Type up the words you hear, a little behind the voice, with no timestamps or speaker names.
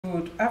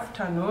Good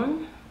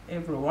afternoon,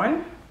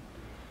 everyone.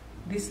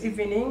 This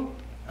evening,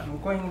 I'm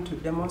going to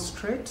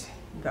demonstrate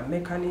the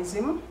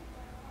mechanism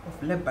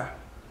of labor.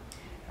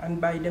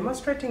 And by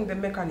demonstrating the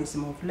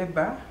mechanism of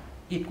labor,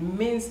 it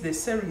means the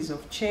series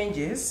of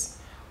changes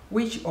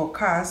which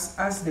occurs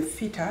as the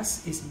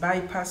fetus is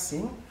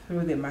bypassing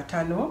through the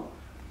maternal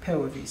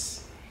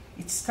pelvis.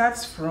 It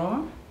starts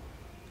from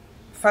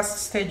first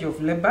stage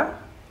of labor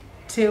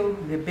till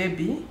the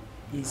baby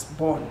is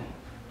born.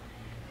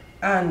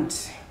 And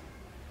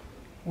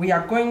we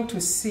are going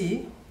to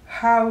see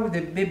how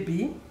the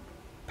baby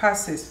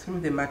passes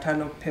through the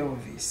maternal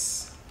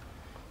pelvis.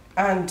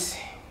 And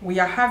we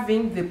are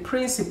having the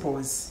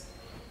principles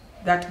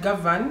that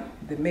govern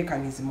the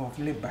mechanism of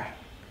labor.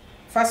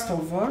 First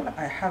of all,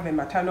 I have a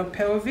maternal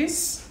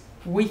pelvis,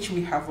 which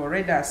we have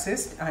already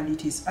assessed, and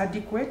it is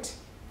adequate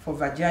for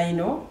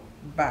vaginal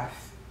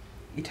birth.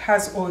 It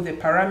has all the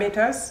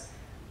parameters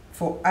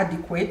for an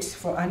adequate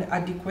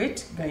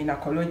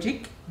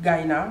gynecologic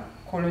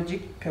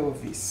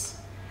pelvis.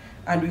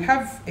 And we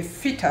have a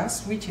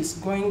fetus which is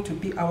going to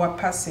be our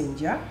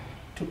passenger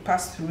to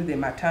pass through the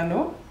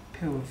maternal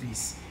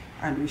pelvis.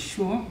 And we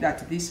assume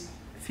that this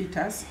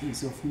fetus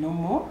is of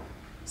normal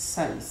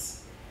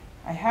size.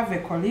 I have a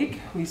colleague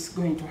who is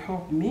going to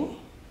help me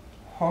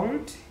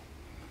hold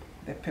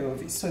the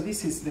pelvis. So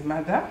this is the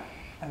mother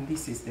and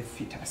this is the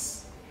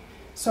fetus.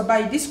 So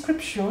by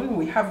description,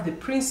 we have the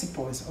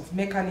principles of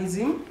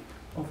mechanism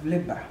of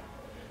labor.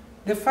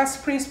 The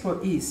first principle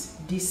is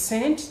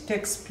descent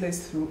takes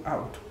place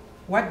throughout.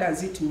 What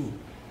does it mean?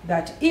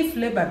 That if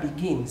labor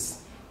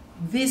begins,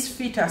 this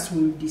fetus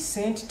will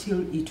descend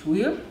till it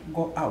will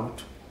go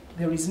out.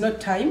 There is no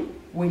time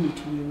when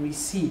it will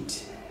recede.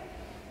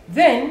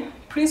 Then,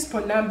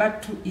 principle number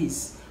 2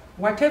 is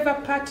whatever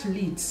part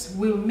leads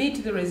will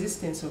meet the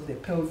resistance of the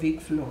pelvic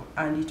floor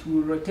and it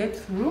will rotate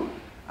through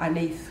an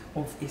eighth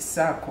of a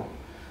circle.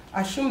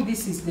 Assume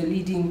this is the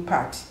leading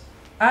part.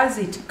 As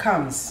it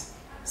comes,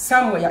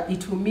 somewhere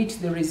it will meet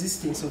the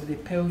resistance of the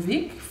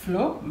pelvic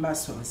floor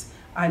muscles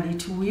and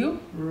it will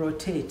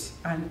rotate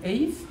an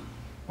eighth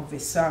of a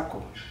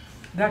circle.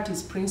 That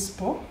is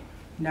principle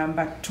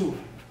number 2.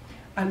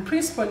 And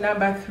principle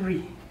number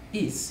 3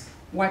 is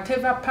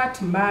whatever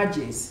part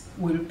merges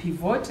will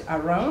pivot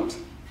around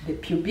the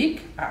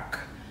pubic arc.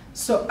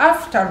 So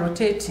after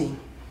rotating,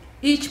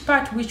 each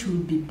part which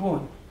will be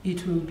born,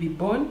 it will be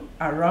born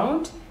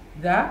around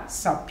the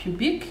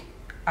subpubic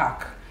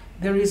arc.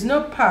 There is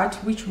no part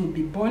which will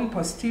be born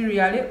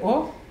posteriorly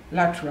or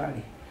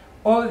laterally.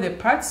 All the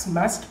parts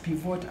must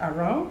pivot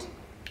around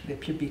the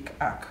pubic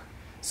arc.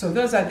 So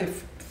those are the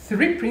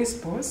 3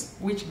 principles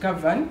which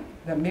govern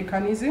the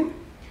mechanism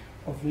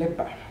of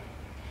labor.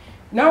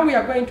 Now we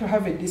are going to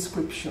have a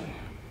description.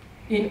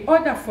 In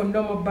order for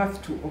normal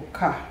birth to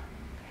occur,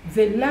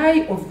 the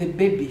lie of the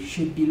baby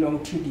should be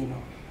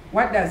longitudinal.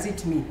 What does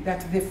it mean?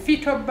 That the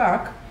fetal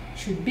back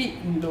should be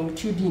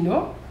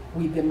longitudinal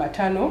with the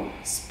maternal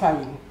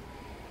spine.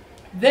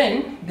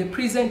 Then the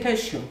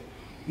presentation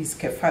is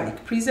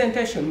cephalic.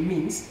 Presentation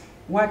means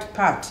what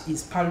part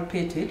is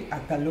palpated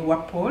at the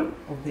lower pole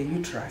of the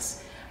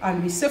uterus.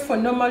 And we say for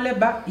normal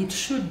labor, it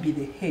should be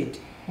the head,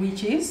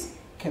 which is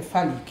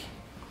cephalic.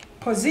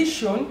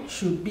 Position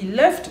should be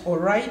left or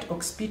right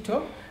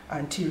occipital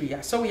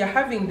anterior. So we are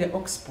having the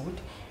occiput.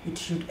 It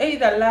should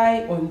either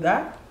lie on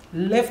the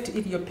left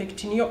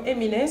iliopectineal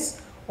eminence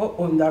or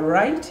on the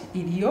right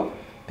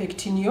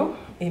iliopectineal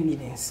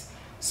eminence.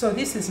 So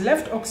this is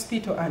left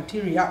occipital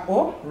anterior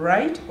or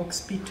right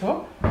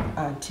occipital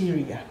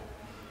anterior.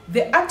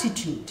 The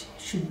attitude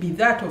should be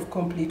that of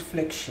complete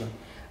flexion.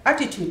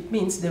 Attitude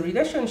means the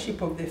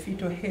relationship of the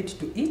fetal head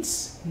to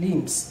its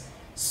limbs.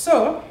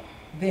 So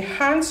the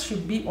hands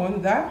should be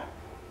on the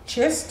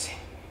chest,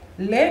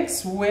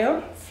 legs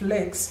well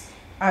flexed,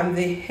 and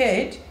the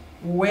head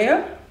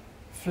well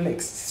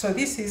flexed. So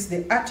this is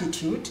the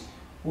attitude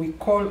we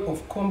call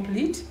of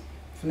complete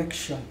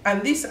flexion.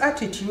 And this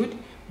attitude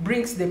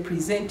brings the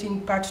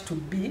presenting part to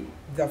be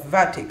the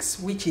vertex,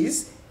 which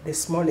is the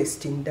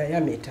smallest in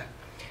diameter.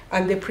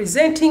 And the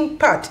presenting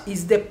part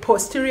is the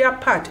posterior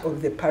part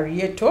of the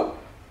parietal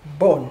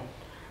bone.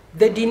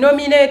 The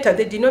denominator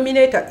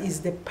is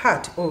the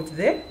part of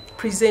the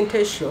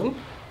presentation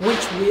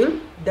which will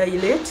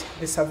dilate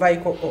the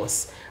cervical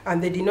os.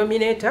 And the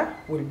denominator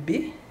will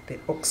be the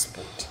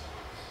occiput.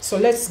 So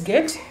let's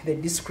get the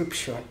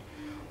description.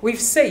 We've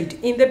said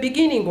in the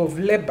beginning of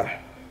labor,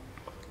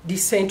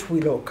 descent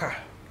will occur.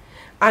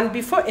 And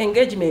before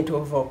engagement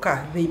will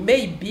occur, there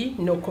may be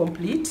no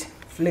complete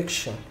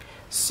flexion.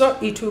 So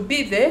it will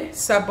be the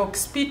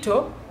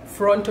suboccipital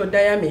frontal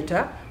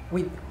diameter,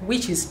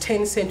 which is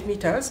 10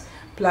 centimeters,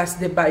 plus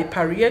the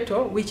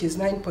biparietal, which is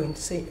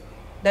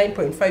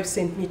 9.5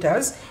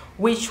 centimeters,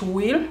 which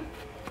will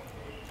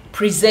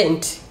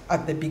present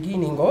at the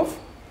beginning of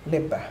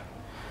labor.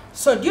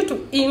 So due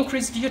to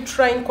increased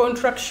uterine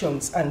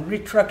contractions and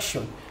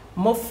retraction,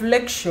 more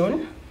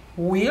flexion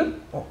will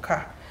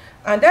occur.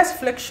 And as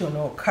flexion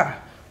occur,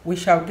 we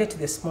shall get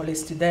the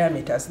smallest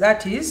diameters.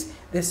 That is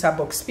the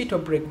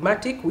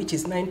suboccipitobregmatic, which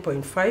is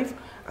 9.5,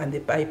 and the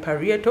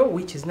biparietal,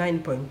 which is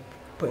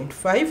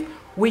 9.5,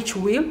 which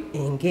will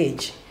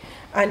engage.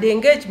 And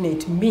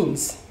engagement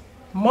means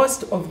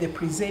most of the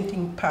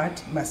presenting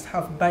part must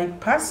have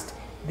bypassed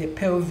the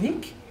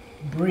pelvic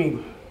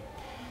brim.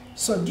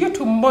 So due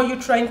to more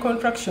uterine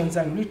contractions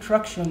and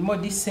retraction, more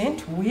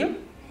descent will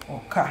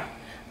occur.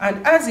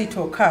 And as it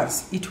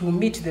occurs, it will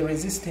meet the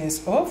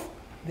resistance of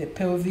the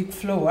pelvic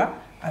floor,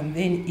 and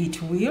then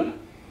it will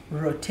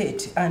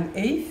rotate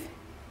 1/8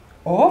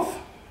 of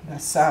the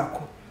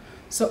circle.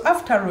 So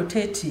after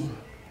rotating,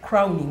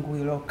 crowning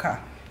will occur.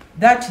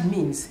 That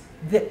means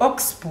the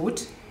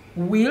occiput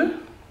will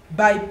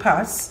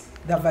bypass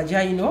the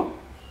vaginal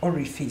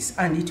orifice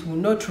and it will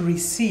not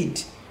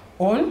recede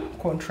on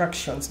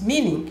contractions,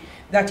 meaning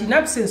that in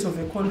absence of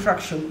a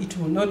contraction, it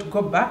will not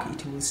go back,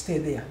 it will stay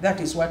there.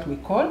 That is what we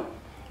call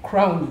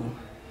crowning.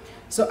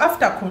 So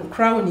after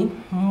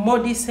crowning, more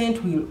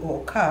descent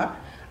will occur,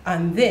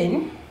 and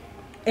then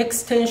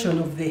extension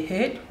of the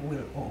head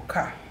will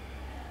occur.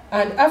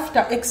 And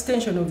after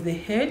extension of the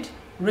head,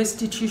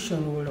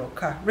 restitution will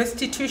occur.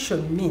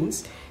 Restitution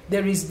means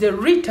there is the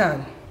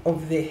return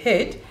of the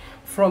head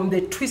from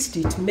the twist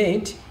it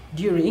made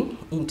during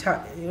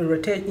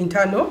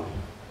internal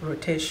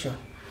rotation.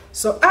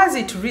 So as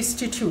it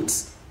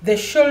restitutes, the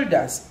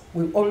shoulders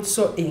will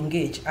also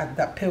engage at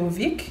the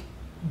pelvic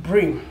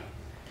brim.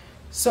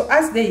 So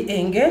as they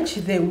engage,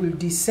 they will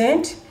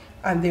descend,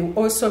 and they will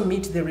also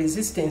meet the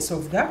resistance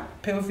of the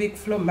pelvic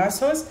floor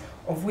muscles,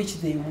 of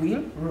which they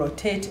will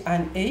rotate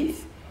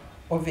 1/8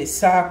 of a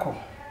circle.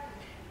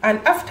 And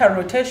after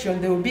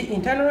rotation, there will be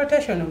internal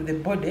rotation of the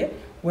body,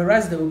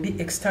 whereas there will be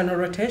external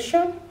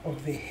rotation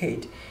of the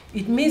head.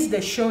 It means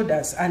the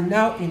shoulders are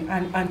now in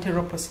an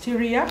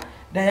anteroposterior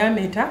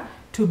diameter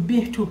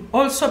to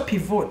also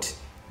pivot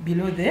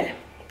below the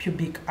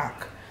pubic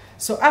arc.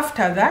 So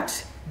after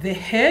that, the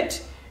head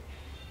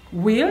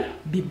will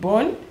be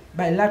borne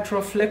by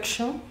lateral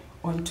flexion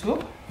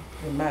onto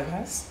the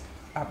mother's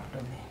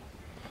abdomen.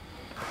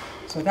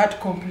 So that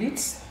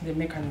completes the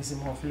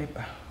mechanism of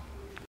labor.